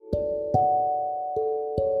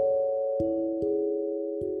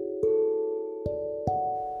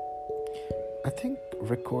think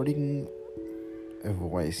recording a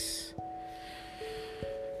voice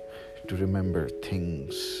to remember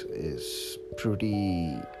things is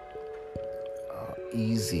pretty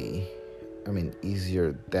easy. I mean,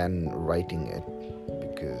 easier than writing it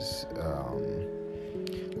because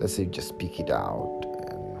let's say you just speak it out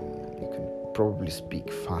and you can probably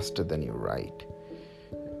speak faster than you write.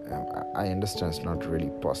 I understand it's not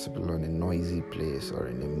really possible in a noisy place or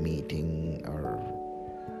in a meeting or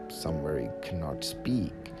somewhere you cannot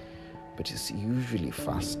speak, but it's usually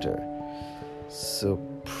faster. So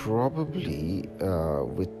probably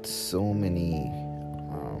with so many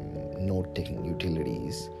note-taking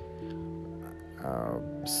utilities,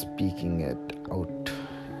 speaking it out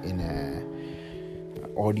in a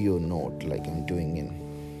audio note like I'm doing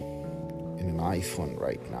in an iPhone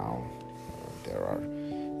right now.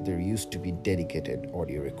 There used to be dedicated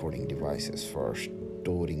audio recording devices for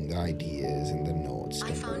storing the ideas and the notes.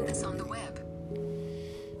 I found this on the web.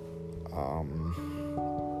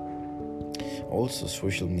 Also,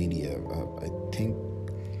 social media. I think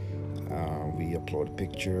we upload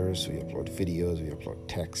pictures, we upload videos, we upload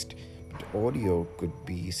text. But audio could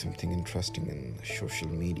be something interesting in social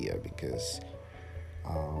media because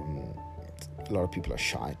a lot of people are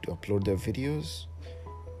shy to upload their videos,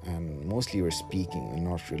 and mostly we're speaking and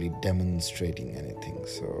not really demonstrating anything.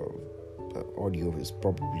 So audio is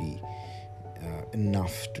probably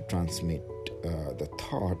enough to transmit the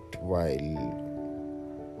thought while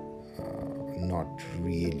not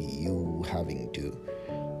really you having to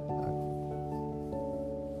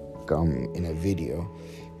come in a video.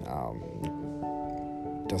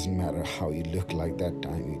 Doesn't matter how you look like that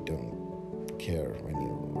time, you don't care when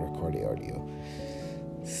you record the audio.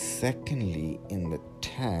 Secondly, in the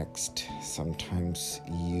text, sometimes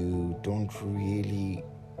you don't really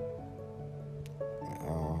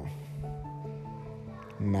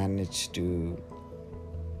manage to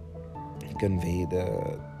convey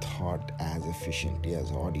the thought as efficiently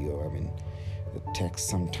as audio. I mean, the text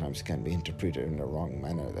sometimes can be interpreted in the wrong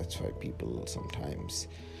manner. That's why people sometimes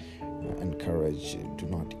encourage do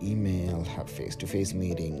not email, have face-to-face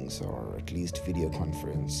meetings, or at least video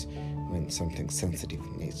conference when something sensitive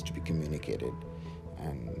needs to be communicated.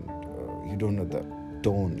 And you don't know the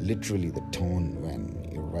tone, literally the tone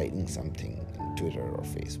when you're writing something on Twitter or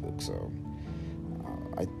Facebook. So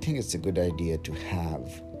I think it's a good idea to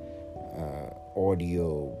have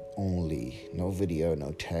audio only, no video,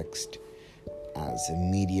 no text, as a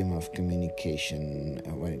medium of communication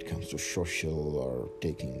when it comes to social or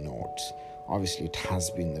taking notes. Obviously, it has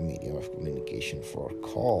been the medium of communication for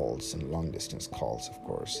calls and long-distance calls, of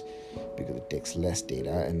course, because it takes less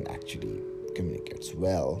data and actually communicates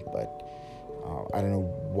well. But I don't know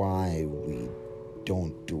why we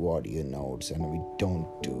don't do audio notes and we don't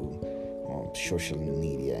do social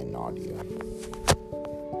media and audio.